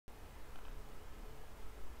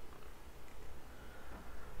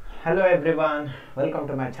Hello everyone, welcome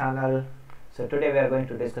to my channel. So today we are going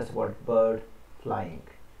to discuss about bird flying.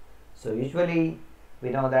 So usually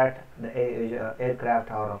we know that the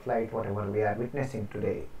aircraft or a flight, whatever we are witnessing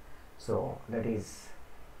today, so that is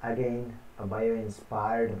again a bio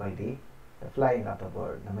inspired by the flying of the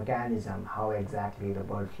bird, the mechanism, how exactly the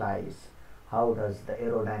bird flies, how does the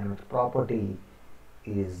aerodynamic property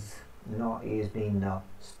is is being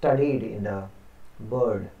studied in the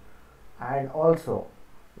bird, and also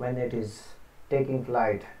when it is taking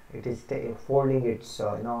flight it is folding its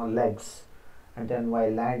legs, and then while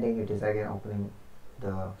landing it is again opening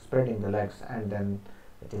the spreading the legs, and then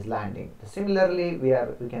it is landing. Similarly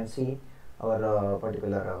we can see our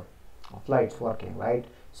particular flights working, right?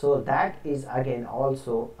 So that is again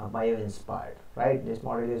also a bio inspired, right? This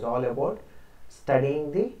model is all about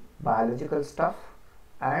studying the biological stuff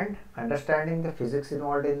and understanding the physics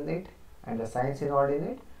involved in it and the science involved in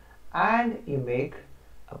it, and you make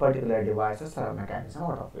a particular devices or a mechanism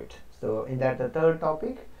out of it. So in that the third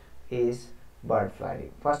topic is bird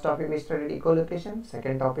flying. First topic we studied echolocation,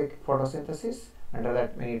 second topic photosynthesis, under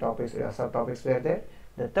that many topics subtopics were there.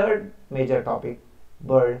 The third major topic,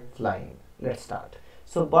 bird flying. Let's start.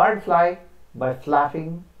 So bird fly by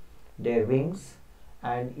flapping their wings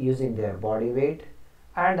and using their body weight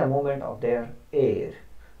and the movement of their air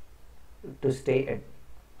to stay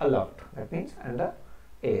aloft, that means under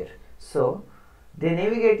air. So they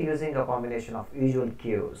navigate using a combination of usual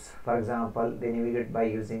cues. For example, they navigate by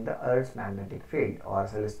using the Earth's magnetic field or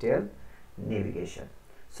celestial navigation.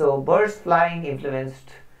 So birds flying influenced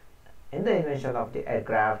in the invention of the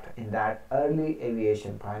aircraft, in that early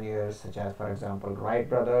aviation pioneers such as, for example, Wright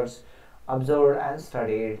brothers observed and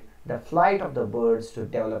studied the flight of the birds to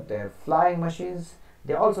develop their flying machines.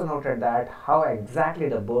 They also noted that how exactly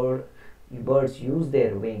the birds use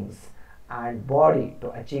their wings and body to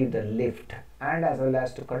achieve the lift and as well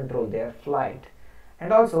as to control their flight,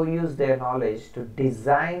 and also use their knowledge to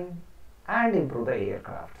design and improve the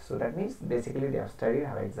aircraft. So that means basically they have studied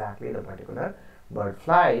how exactly the particular bird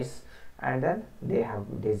flies, and then they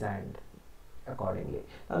have designed accordingly.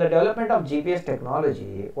 Now the development of GPS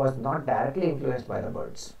technology was not directly influenced by the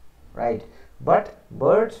birds, right? But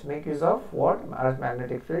birds make use of what? Earth's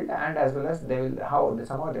magnetic field, and as well as they will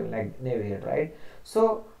somehow they will navigate, right?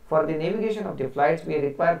 So for the navigation of the flights we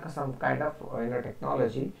require some kind of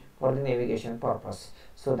technology for the navigation purpose.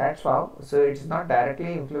 So that's how, so it's not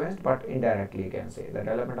directly influenced but indirectly, you can say the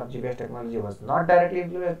development of GPS technology was not directly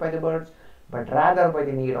influenced by the birds, but rather by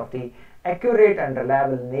the need of the accurate and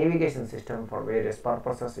reliable navigation system for various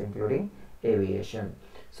purposes including aviation.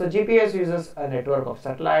 So GPS uses a network of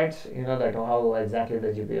satellites. You know that how exactly the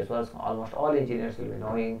GPS works, almost all engineers will be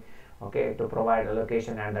knowing, okay, to provide a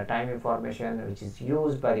location and the time information which is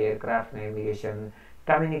used by the aircraft navigation,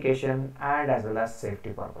 communication, and as well as safety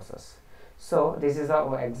purposes. So this is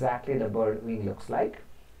how exactly the bird wing looks like,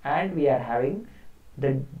 and we are having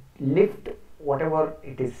the lift, whatever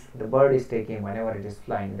it is the bird is taking whenever it is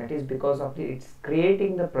flying, that is because of it's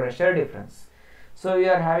creating the pressure difference. So you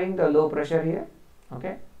are having the low pressure here,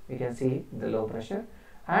 okay, you can see the low pressure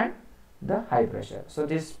and the high pressure. So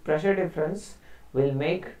this pressure difference will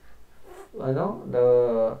make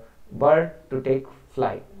the bird to take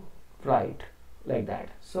flight like that.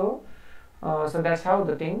 So so that's how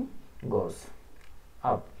the thing goes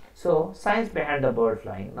up. So science behind the bird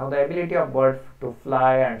flying. Now the ability of birds to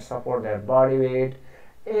fly and support their body weight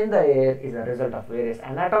in the air is a result of various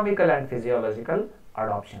anatomical and physiological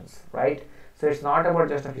adaptations, right? So it's not about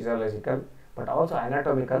just a physiological but also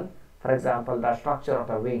anatomical. For example, the structure of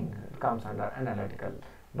the wing comes under analytical,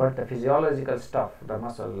 but the physiological stuff, the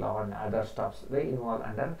muscle and other stuffs, they involve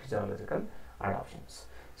under physiological adaptations.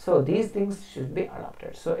 So these things should be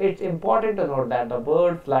adapted. So it's important to note that the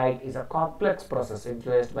bird flight is a complex process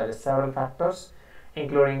influenced by the several factors,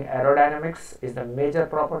 including aerodynamics is the major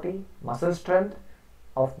property, muscle strength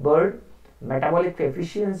of bird, metabolic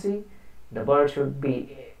efficiency. The bird should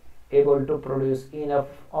be able to produce enough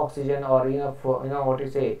oxygen or enough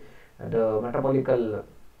the metabolical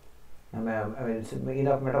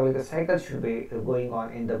enough metabolic cycles should be going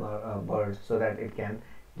on in the bird so that it can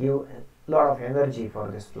give a lot of energy for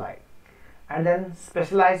this flight. And then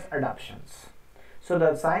specialized adaptations. So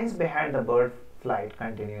the science behind the bird flight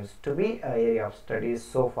continues to be an area of studies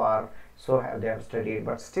so far. So they have studied,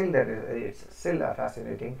 but still it's still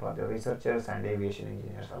fascinating for the researchers and aviation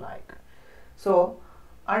engineers alike. So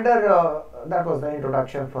under that was the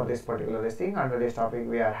introduction for this particular thing. Under this topic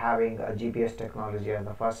we are having a GPS technology as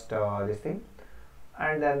the first this thing,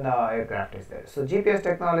 and then aircraft is there. So GPS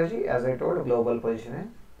technology, as I told, global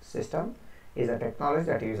positioning system is a technology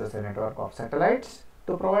that uses a network of satellites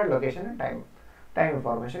to provide location and time time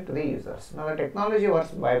information to the users. Now the technology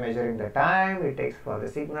works by measuring the time it takes for the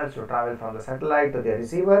signals to travel from the satellite to the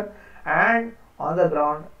receiver, and on the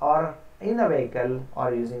ground or in the vehicle,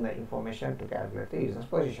 or using the information to calculate the user's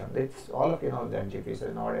position. It's all of you know that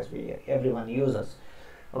GPS nowadays everyone uses.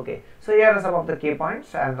 Okay, so here are some of the key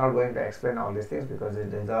points. I am not going to explain all these things because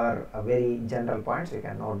these are very general points. You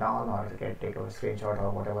can note down or you can take a screenshot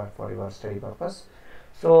or whatever for your study purpose.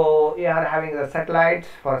 So we are having the satellites.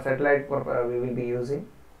 For satellite we will be using,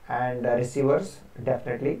 and receivers,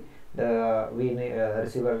 definitely the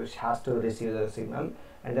receiver has to receive the signal,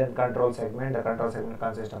 and then control segment. The control segment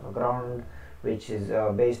consists of a ground, which is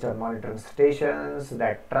based on monitoring stations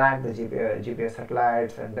that track the GPS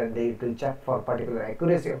satellites, and then they will check for particular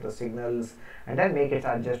accuracy of the signals and then make its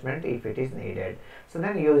adjustment if it is needed. So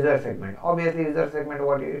then user segment, obviously user segment,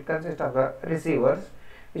 what it consists of receivers,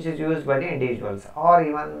 which is used by the individuals or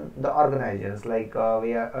even the organizations, like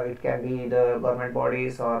it can be the government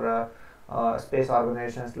bodies or space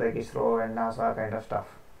organizations like ISRO and NASA kind of stuff.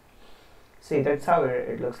 See, that's how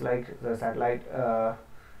it looks like the satellite.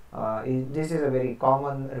 This is a very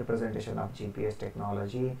common representation of GPS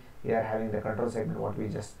technology. We are having the control segment, what we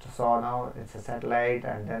just saw now. It's a satellite,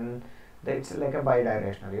 and then it's like a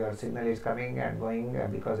bidirectional. Your signal is coming and going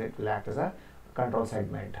because it will act as a control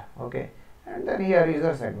segment. Okay, and then here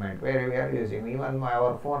user segment, where we are using, even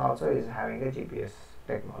our phone also is having a GPS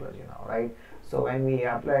technology now, right? So when we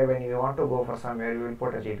apply, when you want to go for somewhere, you will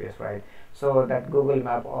put a GPS, right? So that Google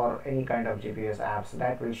Map or any kind of GPS apps,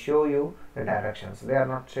 that will show you the directions. They are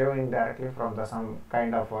not showing directly from the some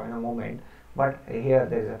kind of movement, but here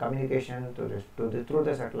there is a communication through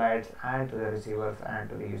the satellites and to the receivers and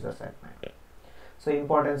to the user segment. So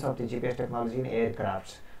importance of the GPS technology in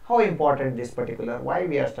aircrafts. How important this particular, why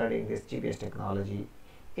we are studying this GPS technology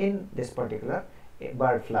in this particular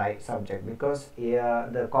bird fly subject? Because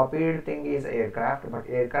the copied thing is aircraft, but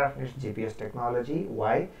aircraft needs GPS technology.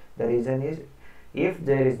 Why? The reason is, if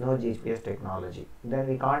there is no GPS technology, then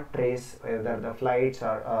we can't trace whether the flights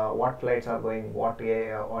are what flights are going what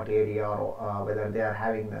area, or whether they are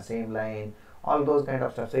having the same line, all those kind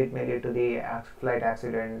of stuff. So it may lead to the flight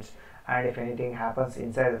accidents, and if anything happens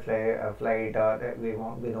inside the flight, we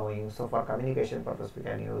won't be knowing. So for communication purpose we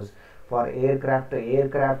can use, for aircraft to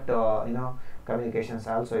aircraft communications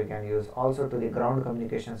also you can use, also to the ground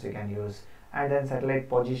communications you can use, and then satellite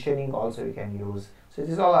positioning also you can use. So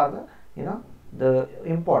these all are the the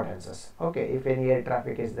importances. Okay, if any air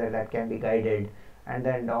traffic is there, that can be guided, and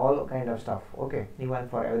then all kind of stuff. Okay, even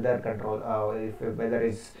for weather control, if weather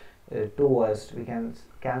is too worst, we can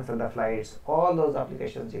cancel the flights. All those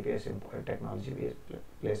applications, GPS technology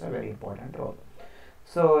plays a very important role.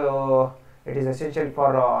 So it is essential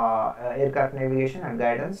for aircraft navigation and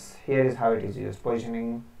guidance. Here is how it is used: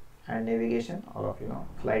 positioning and navigation, all of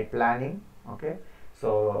flight planning. Okay,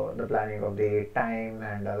 so the planning of the time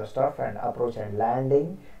and other stuff, and approach and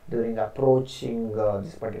landing, during approaching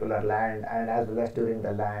this particular land, and as well as during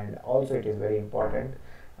the land also it is very important,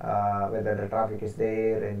 whether the traffic is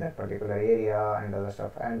there in that particular area and other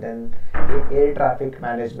stuff. And then air traffic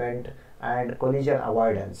management and collision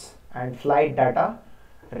avoidance and flight data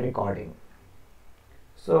recording.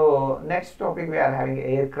 So next topic we are having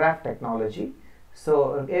aircraft technology.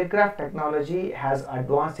 So aircraft technology has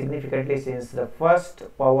advanced significantly since the first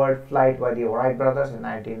powered flight by the Wright brothers in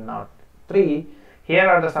 1903. Here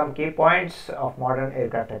are some key points of modern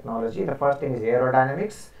aircraft technology. The first thing is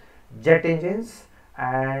aerodynamics, jet engines,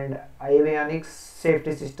 and avionics,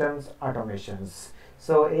 safety systems, automations.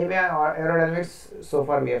 So aerodynamics, so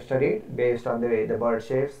far we have studied based on the way the bird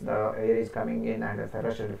shapes, the air is coming in and the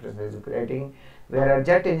thermal difference is creating. Whereas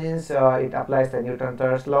jet engines, it applies the Newton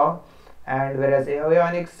Third law, and whereas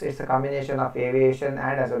avionics, it's a combination of aviation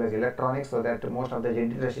and as well as electronics, so that most of the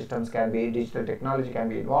digital systems can be, digital technology can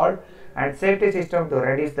be involved. And safety system to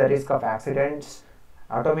reduce the risk of accidents,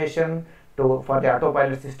 automation for the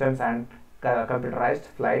autopilot systems, and computerized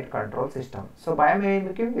flight control system. So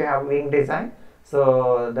biomimicry, we have wing design.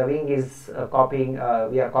 So the wing is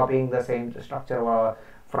we are copying the same structure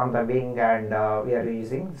from the wing, and we are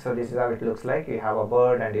using. So this is how it looks like. You have a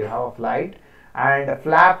bird and you have a flight, and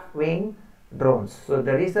flap wing drones. So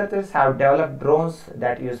the researchers have developed drones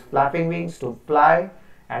that use flapping wings to fly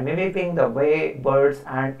and mimicking the way birds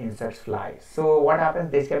and insects fly. So what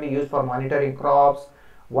happens? This can be used for monitoring crops,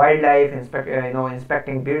 wildlife,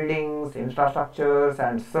 inspecting buildings, infrastructures,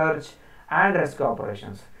 and search and rescue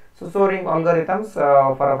operations. So soaring algorithms,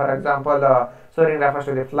 for example, soaring refers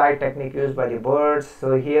to the flight technique used by the birds.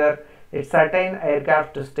 So here it's certain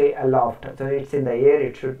aircraft to stay aloft, so it's in the air,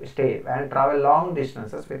 it should stay and travel long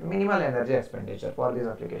distances with minimal energy expenditure for these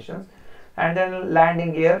applications. And then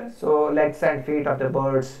landing gear, so legs and feet of the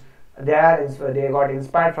birds, they got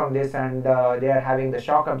inspired from this, and they are having the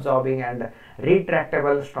shock absorbing and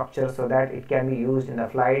retractable structure so that it can be used in the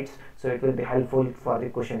flights, so it will be helpful for the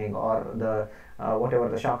cushioning or the whatever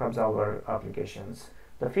the shock absorber applications.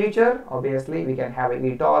 The future, obviously we can have a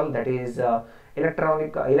VTOL, that is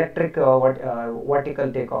electric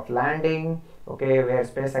vertical takeoff landing, okay, where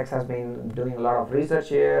SpaceX has been doing a lot of research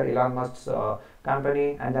here, Elon Musk's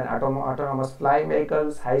company. And then autonomous flying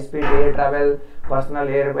vehicles, high speed air travel, personal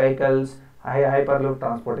air vehicles, hyperloop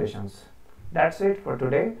transportations. That's it for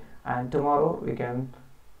today, and tomorrow we can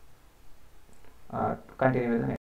continue with the next.